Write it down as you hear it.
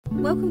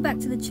Welcome back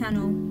to the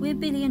channel. We're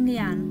Billy and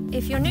Leanne.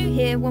 If you're new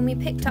here, when we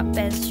picked up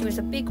Bez, she was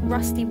a big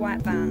rusty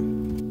white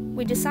van.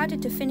 We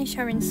decided to finish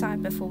her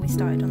inside before we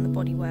started on the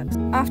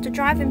bodywork. After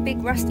driving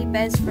big rusty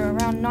Bez for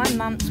around 9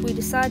 months, we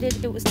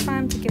decided it was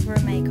time to give her a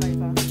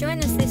makeover. Join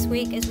us this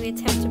week as we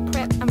attempt to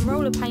prep and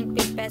roller paint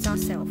big Bez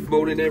ourselves.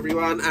 Morning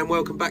everyone, and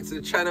welcome back to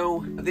the channel.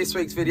 This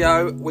week's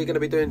video, we're going to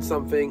be doing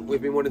something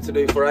we've been wanting to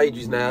do for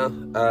ages now.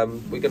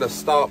 We're going to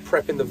start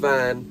prepping the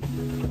van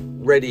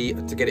ready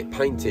to get it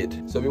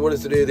painted. So we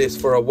wanted to do this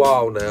for a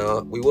while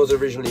now. We was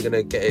originally going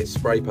to get it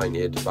spray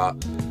painted, but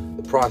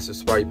the price of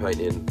spray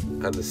painting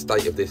and the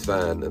state of this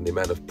van and the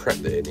amount of prep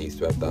that it needs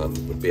to have done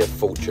would be a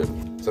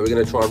fortune. So we're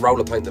going to try and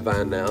roller paint the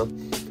van now,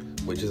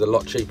 which is a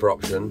lot cheaper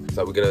option.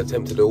 So we're going to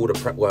attempt to do all the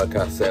prep work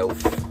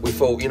ourselves. We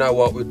thought, you know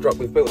what, we've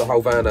built the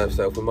whole van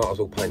ourselves, we might as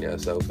well paint it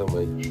ourselves, don't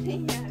we?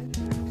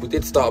 Yeah. We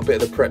did start a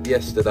bit of the prep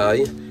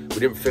yesterday. We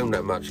didn't film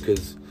that much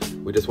because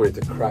we just wanted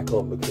to crack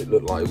on because it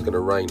looked like it was going to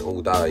rain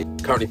all day.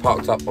 Currently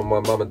parked up on my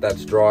mum and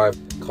dad's drive.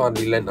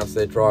 Kindly lent us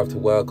their drive to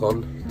work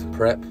on, to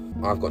prep.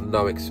 I've got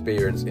no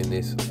experience in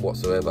this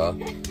whatsoever,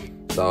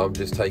 so I'm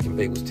just taking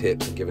people's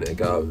tips and giving it a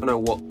go. I don't know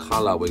what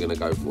colour we're going to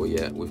go for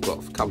yet. We've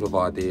got a couple of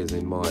ideas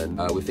in mind.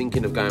 We're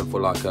thinking of going for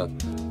like a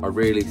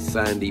really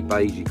sandy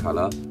beigey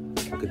colour,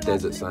 like a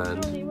desert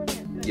sand.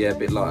 Yeah, a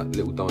bit like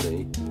Little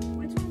Donny.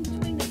 Which one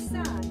between a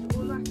sand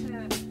or like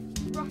a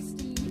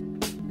rusty,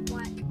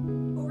 like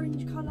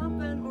orange colour,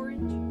 burnt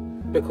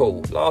orange? Bit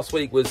cool. Last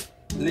week was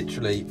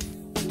literally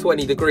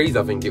 20 degrees,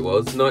 I think it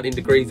was. 19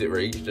 degrees it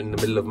reached in the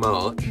middle of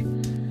March.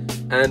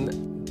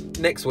 And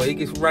next week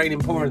it's raining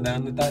pouring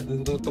down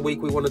the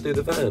week we want to do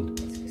the van.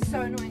 It's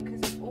so annoying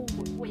because all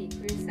week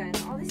we were saying,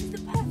 oh, this is the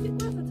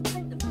perfect weather to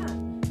paint the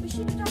van. We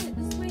should have done it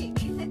this week.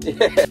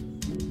 Yeah.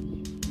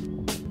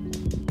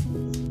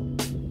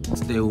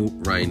 Still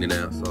raining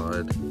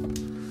outside.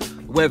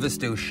 The weather's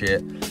still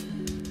shit.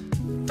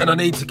 And I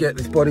need to get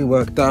this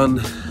bodywork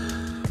done.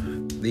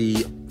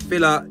 The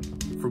filler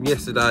from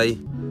yesterday,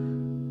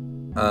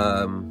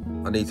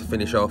 I need to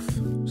finish off.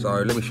 So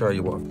let me show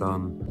you what I've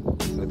done.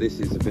 So this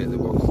is a bit that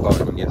I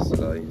started on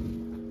yesterday.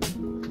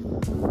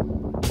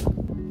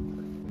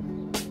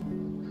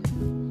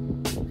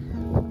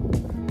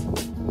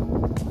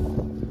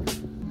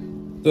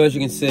 So as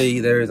you can see,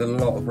 there is a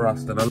lot of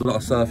rust and a lot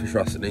of surface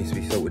rust that needs to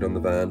be sorted on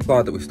the van. The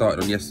side that we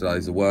started on yesterday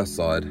is the worst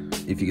side.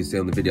 If you can see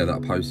on the video that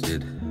I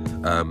posted,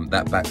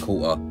 that back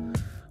quarter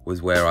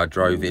was where I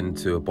drove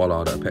into a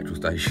bollard at a petrol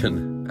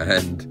station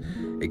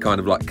and it kind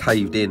of like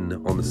caved in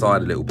on the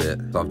side a little bit.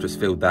 So I've just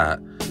filled that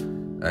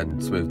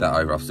and smoothed that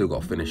over. I've still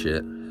got to finish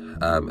it.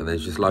 And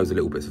there's just loads of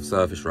little bits of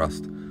surface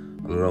rust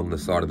along the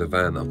side of the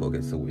van that I've got to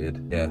get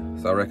sorted. Yeah,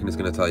 so I reckon it's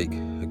going to take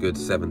a good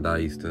 7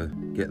 days to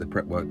get the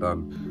prep work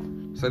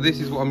done. So this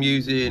is what I'm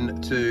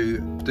using to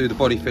do the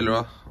body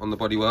filler on the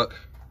bodywork.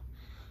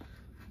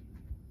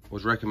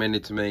 Was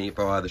recommended to me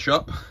by the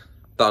shop.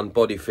 Done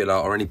body filler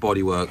or any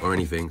body work or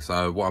anything,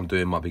 so what I'm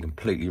doing might be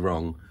completely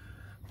wrong,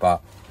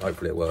 but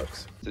hopefully it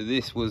works. So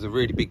this was a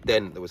really big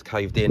dent that was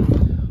caved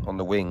in on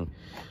the wing.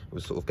 It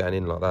was sort of going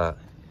in like that.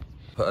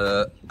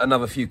 Put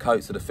another few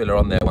coats of the filler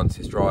on there once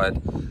it's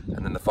dried,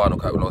 and then the final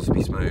coat will also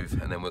be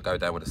smooth, and then we'll go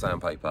down with the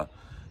sandpaper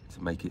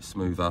to make it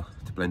smoother,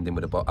 to blend in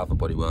with the other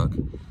bodywork,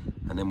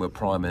 and then we'll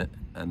prime it,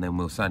 and then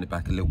we'll sand it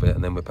back a little bit,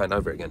 and then we'll paint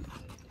over it again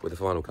with the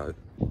final coat.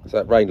 So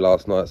it rained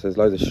last night, so there's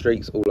loads of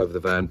streaks all over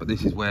the van, but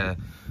this is where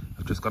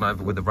I've just gone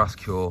over with the rust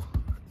cure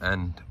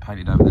and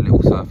painted over the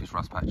little surface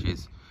rust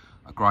patches.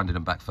 I grinded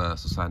them back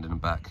first, I sanded them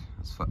back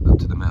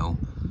to the metal,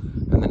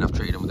 and then I've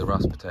treated them with the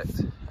rust protect,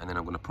 and then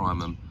I'm going to prime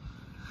them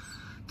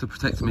to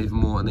protect them even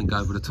more, and then go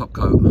over the top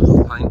coat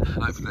of paint,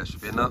 and hopefully that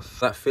should be enough.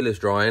 That filler's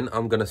drying,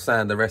 I'm going to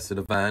sand the rest of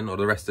the van, or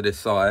the rest of this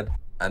side,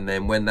 and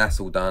then when that's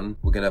all done,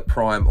 we're going to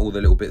prime all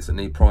the little bits that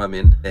need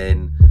priming,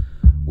 then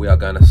we are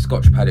going to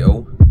scotch pad it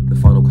all, the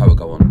final coat will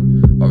go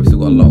on, but we've still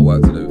got a lot of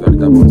work to do. We've only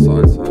done one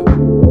side, so...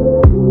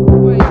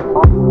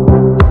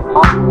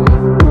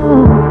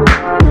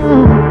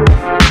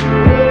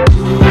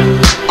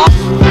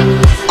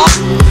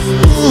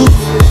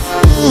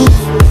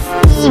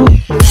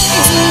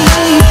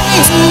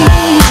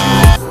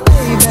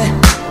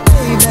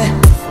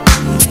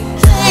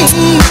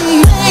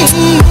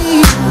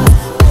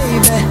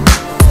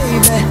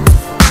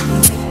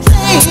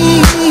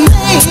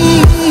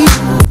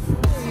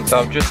 So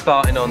I'm just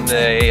starting on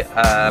the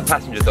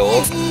passenger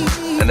door,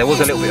 and there was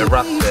a little bit of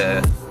rust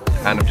there,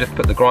 and I've just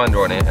put the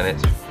grinder on it, and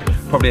it's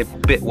probably a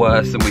bit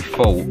worse than we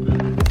thought.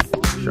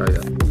 I'll show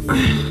you.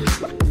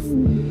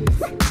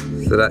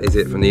 So that is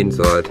it from the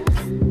inside.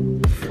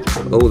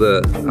 All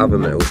the other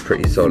metal's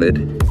pretty solid.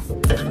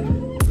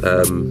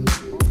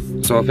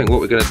 So I think what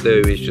we're going to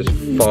do is just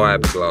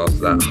fiberglass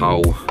that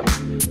hole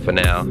for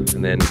now,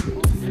 and then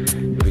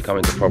if we come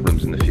into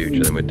problems in the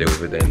future, then we'll deal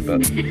with it then.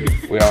 But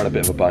we are on a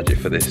bit of a budget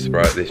for this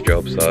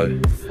job, so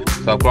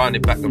I've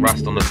grinded back the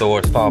rust on the door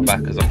as far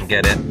back as I can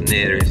get it.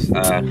 Nearest,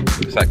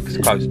 it's like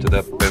close to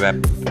the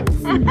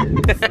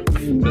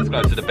so it's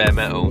close to the bare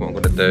metal. What I'm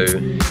going to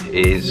do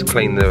is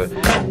clean the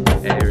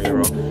area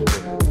off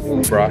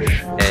wool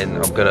brush, and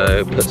I'm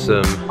gonna put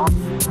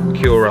some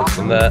cure rust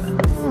on that.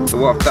 So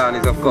what I've done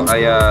is I've got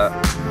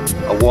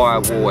a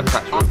wire wool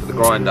attachment for the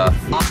grinder,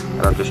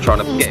 and I'm just trying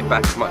to get it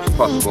back as much as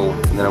possible,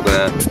 and then I'm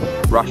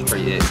gonna rust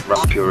treat it,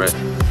 rust cure it,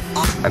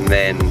 and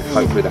then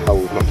hopefully the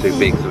hole's not too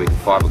big so we can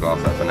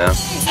fiberglass that for now.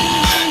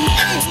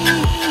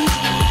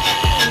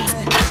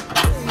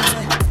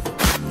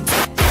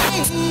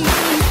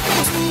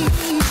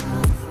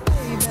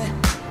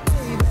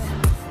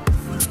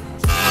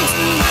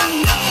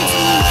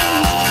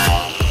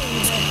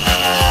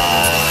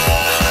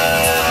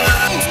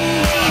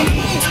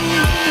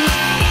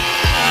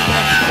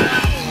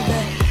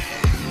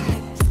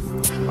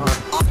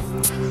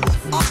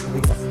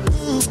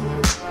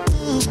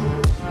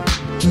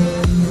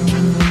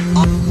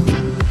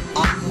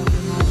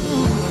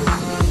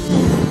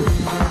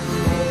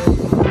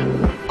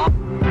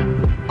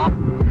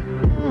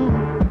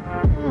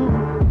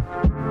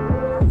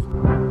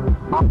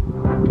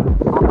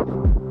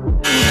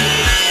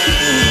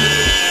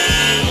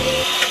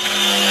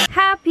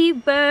 Happy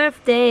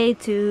birthday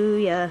to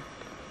ya.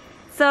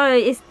 So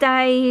it's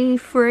day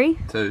 3?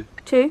 2.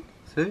 2?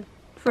 2?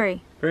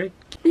 3. 3?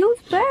 Whose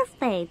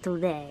birthday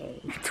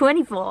today?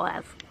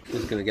 24th.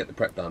 Just gonna get the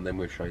prep done, then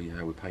we'll show you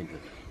how we paint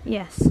it.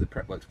 Yes. The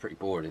prep work's pretty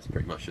boring, it's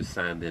pretty much just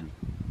sanding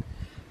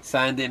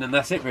and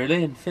that's it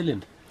really, and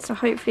filling. So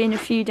hopefully in a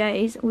few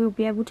days we'll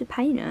be able to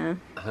paint her.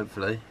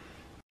 Hopefully.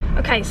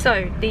 Okay,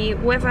 so the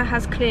weather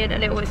has cleared a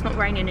little, it's not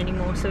raining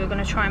anymore, so we're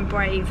going to try and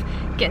brave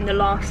getting the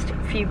last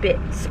few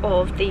bits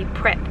of the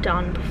prep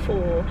done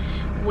before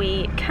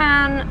we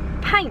can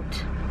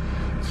paint.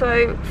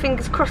 So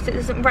fingers crossed it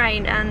doesn't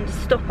rain and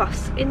stop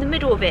us in the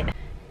middle of it.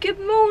 Good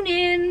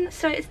morning!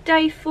 So it's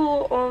day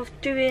 4 of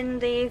doing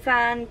the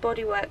van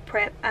bodywork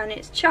prep, and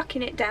it's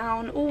chucking it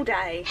down all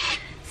day.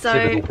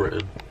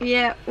 So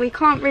yeah, we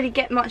can't really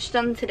get much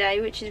done today,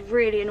 which is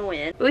really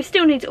annoying. But we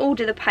still need to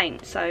order the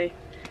paint, so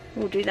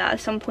we'll do that at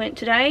some point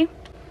today.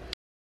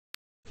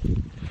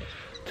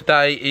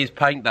 Today is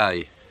paint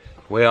day.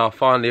 We are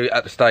finally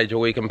at the stage where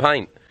we can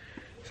paint.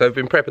 So we've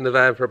been prepping the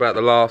van for about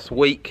the last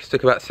week. It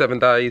took about 7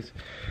 days.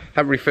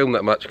 Haven't really filmed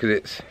that much because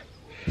it's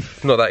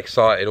not that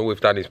exciting. All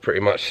we've done is pretty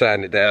much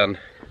sand it down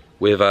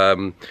with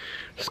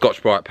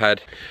Scotch-Brite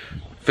pad.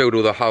 Filled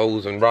all the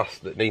holes and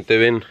rust that need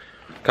doing.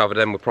 Covered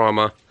them with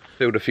primer.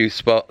 Filled a few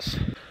spots.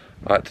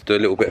 I had to do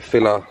a little bit of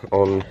filler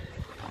on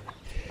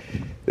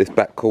this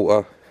back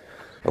quarter.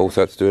 I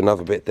also had to do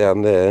another bit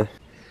down there.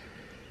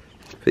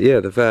 But yeah,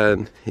 the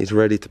van is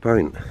ready to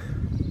paint.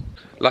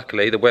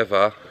 Luckily the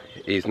weather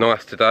is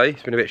nice today.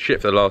 It's been a bit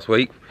shit for the last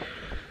week,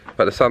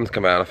 but the sun's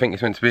come out. I think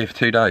it's meant to be here for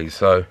 2 days,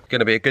 so going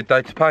to be a good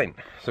day to paint.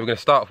 So we're going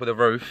to start off with the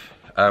roof.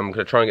 I'm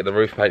going to try and get the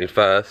roof painted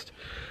first,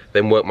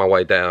 then work my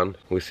way down.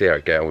 We'll see how I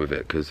get on with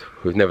it, because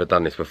we've never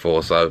done this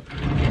before, so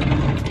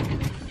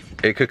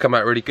it could come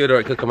out really good or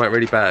it could come out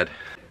really bad.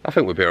 I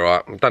think we'll be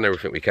alright. We've done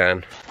everything we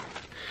can.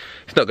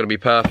 It's not going to be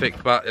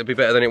perfect, but it'll be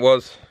better than it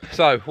was.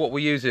 So what we're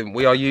using,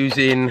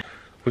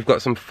 we've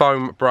got some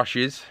foam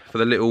brushes for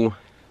the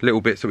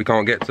little bits that we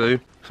can't get to,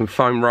 some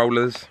foam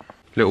rollers,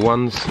 little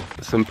ones,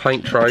 some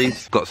paint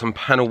trays, got some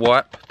panel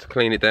wipe to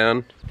clean it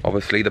down,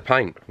 obviously the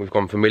paint. We've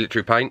gone for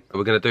military paint.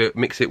 We're going to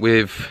mix it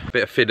with a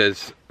bit of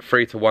Fidders.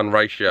 3:1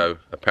 ratio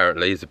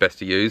apparently is the best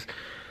to use,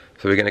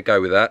 so we're going to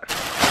go with that.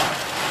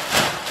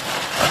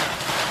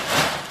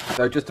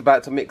 So just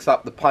about to mix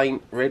up the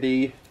paint,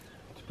 ready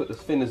to put the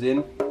spinners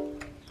in.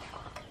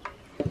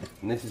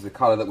 And this is the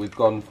colour that we've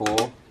gone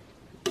for.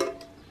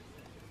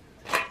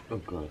 Oh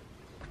god.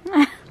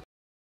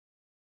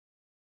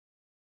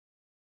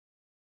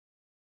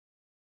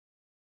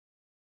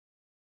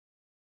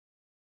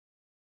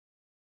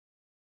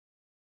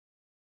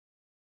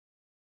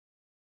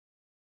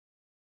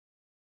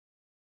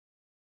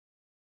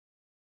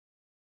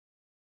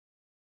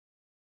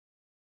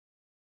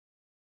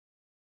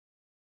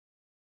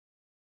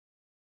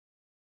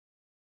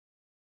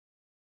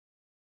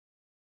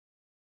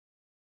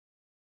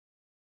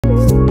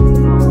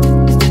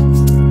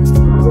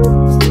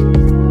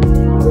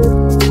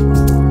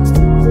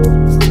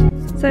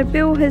 So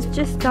Bill has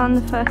just done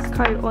the first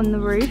coat on the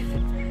roof,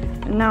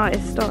 and now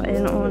it's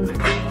starting on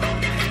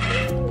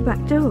the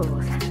back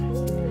doors.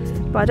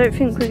 But I don't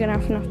think we're going to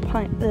have enough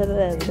paint.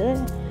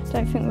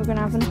 Don't think we're going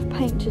to have enough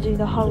paint to do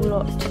the whole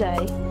lot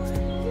today.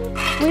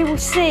 We will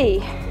see.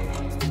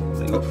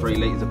 They've got 3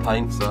 litres of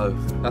paint, so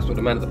that's what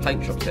the man at the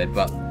paint shop said.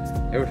 But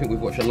everything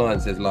we've watched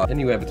online says like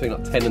anywhere between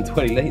like 10 and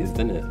 20 litres,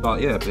 doesn't it?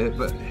 But yeah,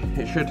 but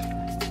it should.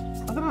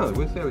 I don't know.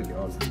 We'll see how we get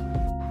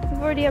on.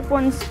 We've already had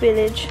one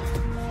spillage.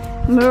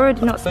 We're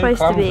already not supposed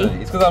to be.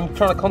 It's because I'm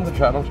trying to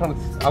concentrate and I'm trying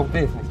to hold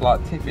this and it's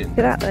like tipping. Look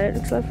at that though, it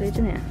looks lovely,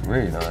 doesn't it?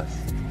 Really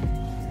nice.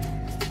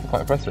 I'm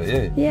quite impressed with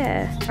it,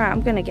 yeah. Yeah. Right,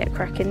 I'm going to get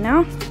cracking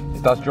now.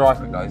 It does dry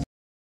quick though.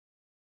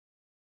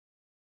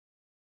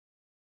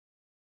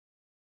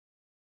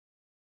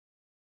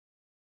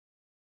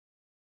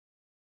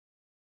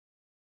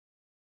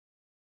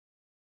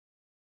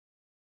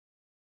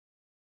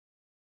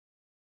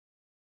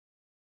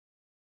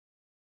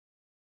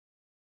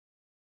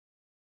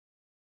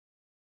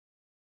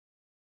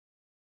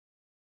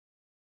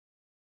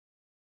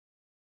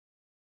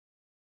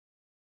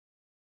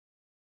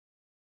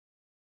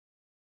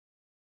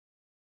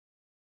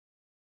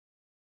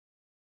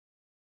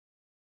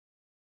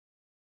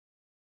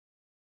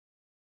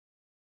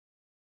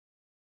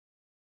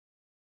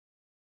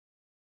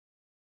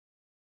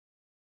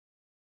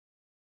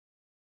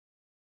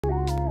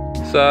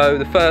 So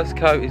the first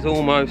coat is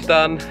almost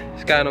done.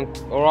 It's going on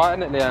all right,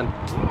 isn't it, Leanne?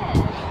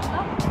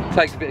 Yeah.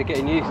 Takes a bit of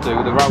getting used to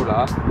with the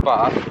roller,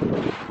 but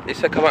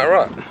it's come out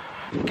right.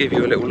 Give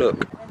you a little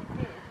look.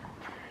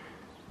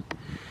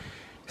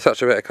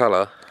 Such a better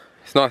colour.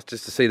 It's nice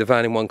just to see the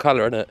van in one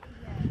colour, isn't it?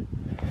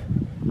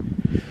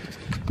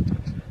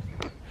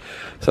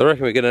 So I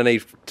reckon we're going to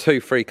need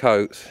 2-3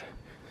 coats.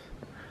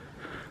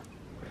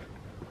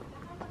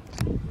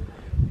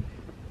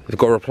 We've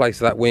got to replace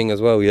that wing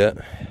as well yet.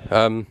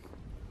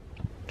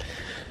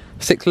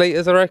 6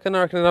 litres I reckon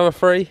another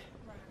 3.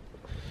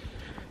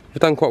 We've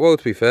done quite well,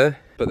 to be fair.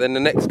 But then the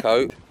next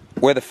coat,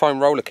 where the foam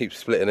roller keeps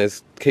splitting,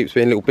 keeps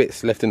being little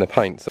bits left in the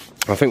paint. So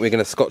I think we're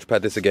going to scotch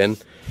pad this again,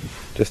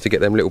 just to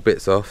get them little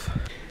bits off.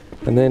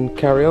 And then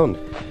carry on.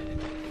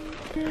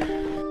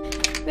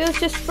 Will's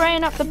just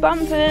spraying up the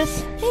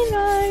bumpers.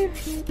 Hello.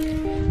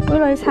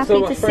 Willow's happy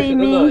to see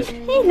me.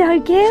 Hello,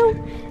 Gil.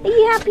 Are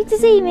you happy to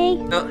see me?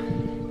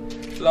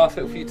 Last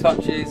little few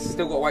touches.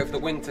 Still got to wait for the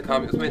wing to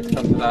come. It was meant to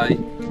come today,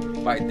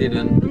 but it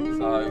didn't.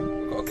 So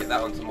we've got to get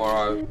that on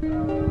tomorrow.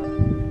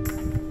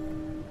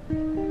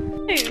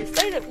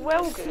 They look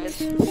well good.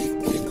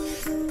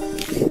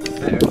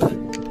 Better, isn't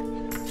it?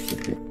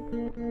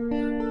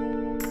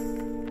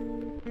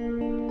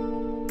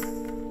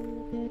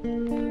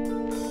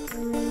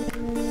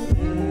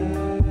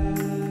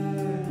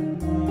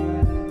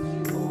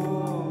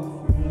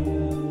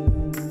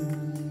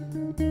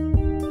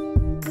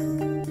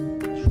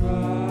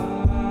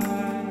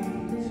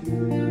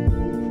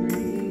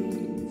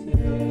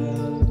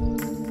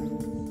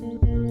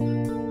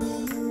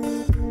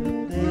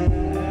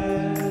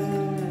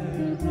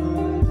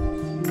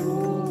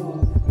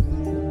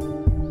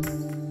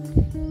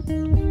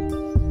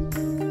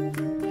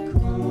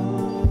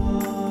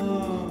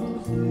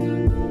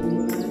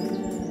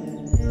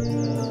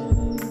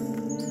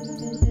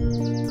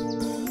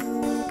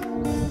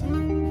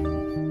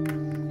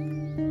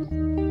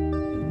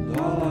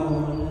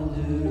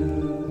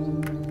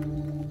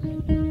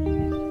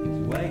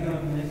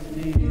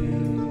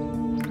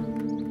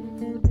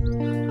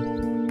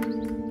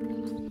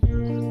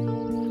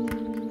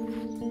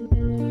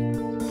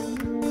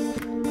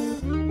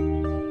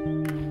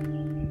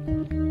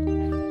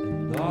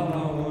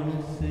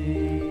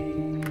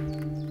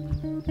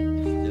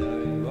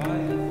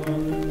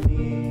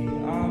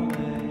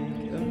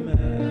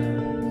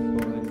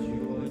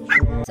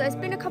 So it's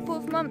been a couple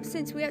of months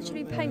since we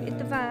actually painted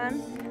the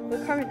van.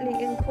 We're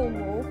currently in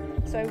Cornwall,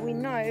 so we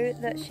know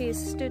that she has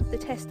stood the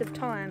test of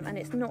time and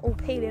it's not all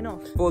peeling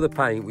off. For the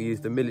paint, we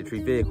used a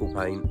military vehicle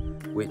paint,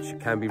 which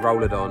can be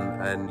rollered on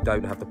and you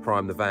don't have to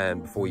prime the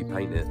van before you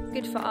paint it.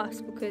 Good for us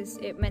because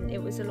it meant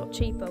it was a lot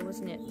cheaper,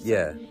 wasn't it? So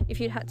yeah.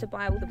 If you'd had to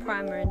buy all the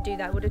primer and do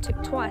that, it would have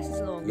took twice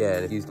as long. Yeah,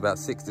 and it used about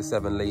 6 to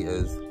 7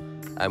 litres.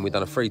 And we've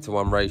done a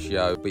 3-to-1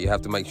 ratio, but you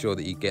have to make sure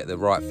that you get the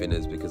right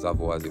thinners because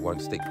otherwise it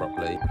won't stick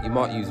properly. You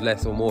might use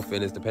less or more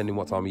thinners depending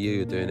what time of year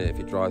you're doing it if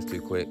it dries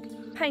too quick.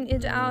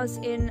 Painted ours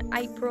in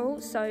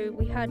April, so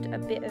we had a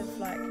bit of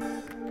like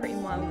pretty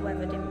mild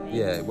weather, didn't we?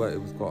 Yeah, well,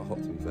 it was quite hot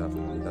to be fair after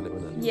we'd done it,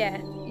 wasn't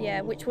it?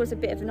 Yeah, which was a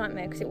bit of a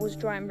nightmare because it was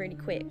drying really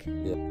quick.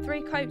 Yeah.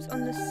 3 coats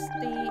on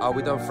the Oh,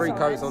 we've done 3 sides.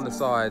 coats on the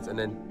sides and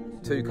then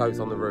 2 coats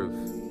on the roof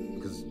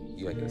because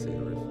you ain't gonna see the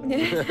roof.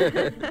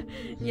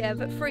 Yeah,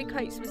 but 3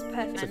 coats was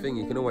perfect. It's the thing,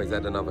 you can always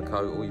add another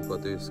coat. All you've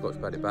got to do is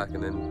scotch pad it back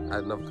and then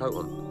add another coat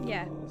on.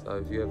 Yeah. So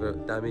if you ever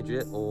damage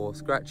it or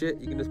scratch it,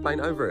 you can just paint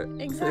over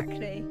it.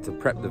 Exactly. To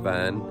prep the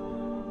van,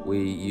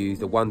 we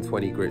used a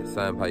 120 grit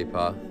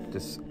sandpaper,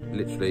 just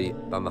literally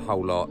done the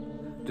whole lot,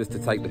 just to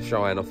take the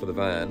shine off of the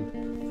van.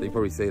 So you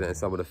probably see that in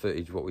some of the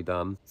footage of what we've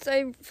done.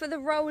 So for the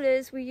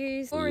rollers, we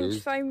used 4-inch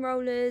foam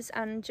rollers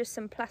and just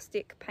some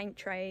plastic paint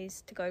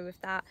trays to go with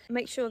that.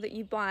 Make sure that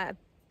you buy a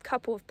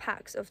couple of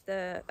packs of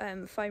the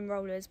foam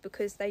rollers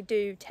because they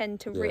do tend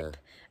to rip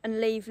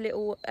and leave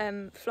little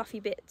fluffy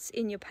bits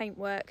in your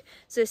paintwork.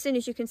 So as soon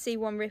as you can see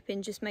one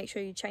ripping, just make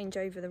sure you change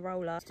over the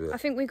roller. I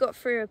think we got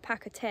through a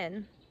pack of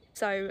 10.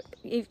 So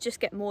you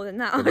just get more than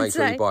that, I'd make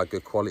sure say. you buy a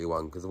good quality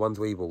one because the ones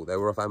we bought, they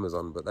were off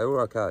Amazon, but they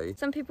were okay.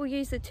 Some people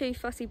use the 2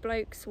 Fussy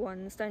Blokes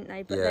ones, don't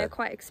they? But they're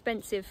quite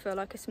expensive for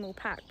like a small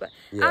pack. But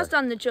ours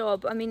done the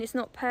job. I mean, it's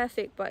not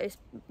perfect, but it's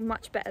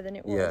much better than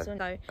it was.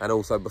 Yeah. And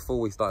also, before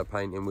we started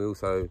painting, we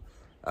also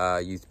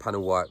used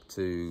panel wipe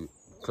to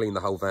clean the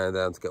whole van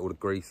down to get all the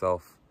grease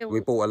off. We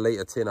bought a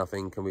litre tin, I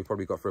think, and we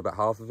probably got through about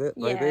half of it,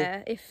 maybe.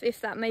 Yeah,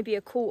 if that, maybe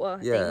a quarter,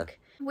 I think.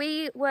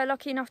 We were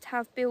lucky enough to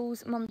have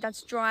Bill's mum and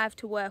dad's drive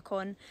to work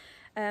on,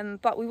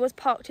 but we was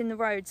parked in the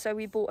road, so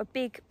we bought a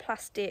big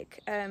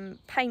plastic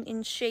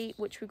painting sheet,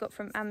 which we got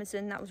from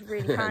Amazon. That was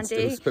really handy.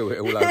 And still spill it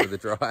all over the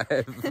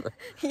drive.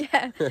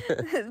 Yeah,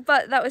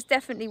 but that was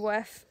definitely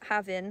worth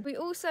having. We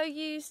also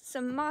used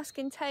some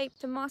masking tape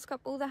to mask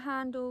up all the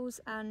handles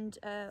and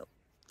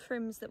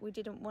trims that we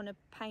didn't want to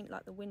paint,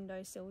 like the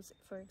windowsills,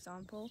 for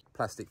example.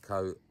 Plastic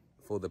coat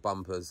for the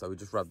bumpers, so we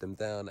just rubbed them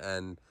down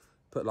and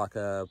put like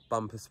a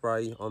bumper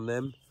spray on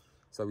them.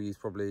 So we used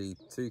probably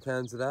 2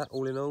 cans of that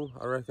all in all,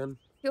 I reckon.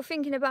 you're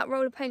thinking about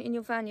roller painting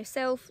your van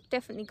yourself,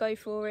 definitely go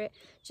for it.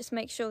 Just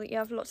make sure that you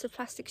have lots of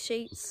plastic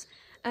sheets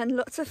and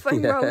lots of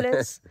foam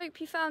rollers. Hope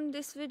you found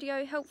this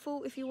video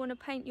helpful if you want to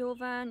paint your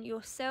van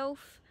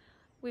yourself.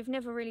 We've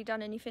never really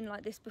done anything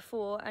like this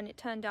before, and it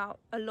turned out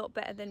a lot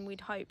better than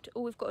we'd hoped.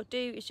 All we've got to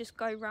do is just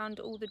go around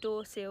all the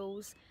door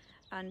sills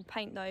and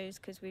paint those,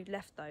 because we've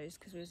left those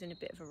because we was in a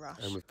bit of a rush.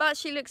 But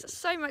she looks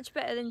so much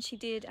better than she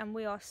did, and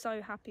we are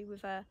so happy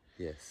with her.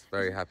 Yes,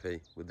 very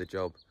happy with the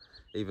job.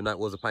 Even though it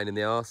was a pain in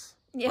the arse.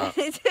 Yeah,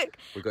 it took.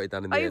 We got it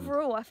done in the end.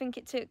 Overall, I think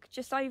it took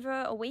just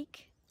over a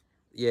week.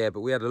 Yeah,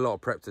 but we had a lot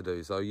of prep to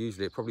do, so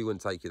usually it probably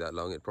wouldn't take you that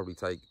long. It'd probably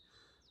take,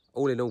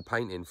 all in all,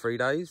 painting 3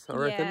 days, I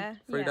reckon. Yeah,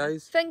 3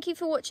 days. Thank you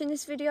for watching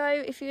this video.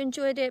 If you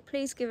enjoyed it,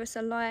 please give us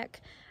a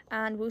like,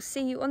 and we'll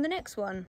see you on the next one.